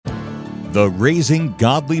The Raising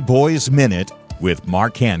Godly Boys Minute with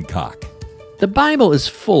Mark Hancock. The Bible is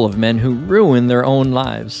full of men who ruin their own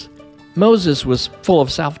lives. Moses was full of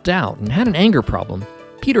self-doubt and had an anger problem.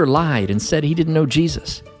 Peter lied and said he didn't know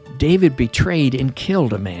Jesus. David betrayed and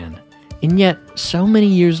killed a man. And yet, so many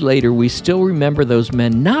years later, we still remember those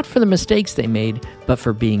men not for the mistakes they made, but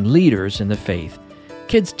for being leaders in the faith.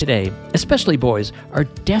 Kids today, especially boys, are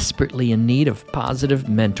desperately in need of positive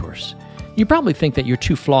mentors. You probably think that you're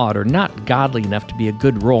too flawed or not godly enough to be a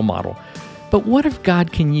good role model. But what if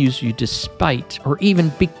God can use you despite or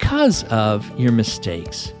even because of your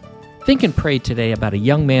mistakes? Think and pray today about a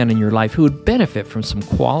young man in your life who would benefit from some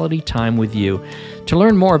quality time with you. To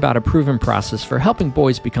learn more about a proven process for helping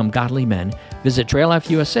boys become godly men, visit Trail Life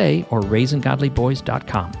USA or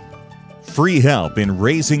RaisingGodlyBoys.com. Free help in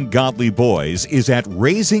raising godly boys is at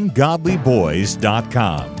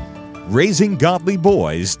RaisingGodlyBoys.com.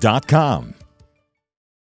 RaisingGodlyBoys.com.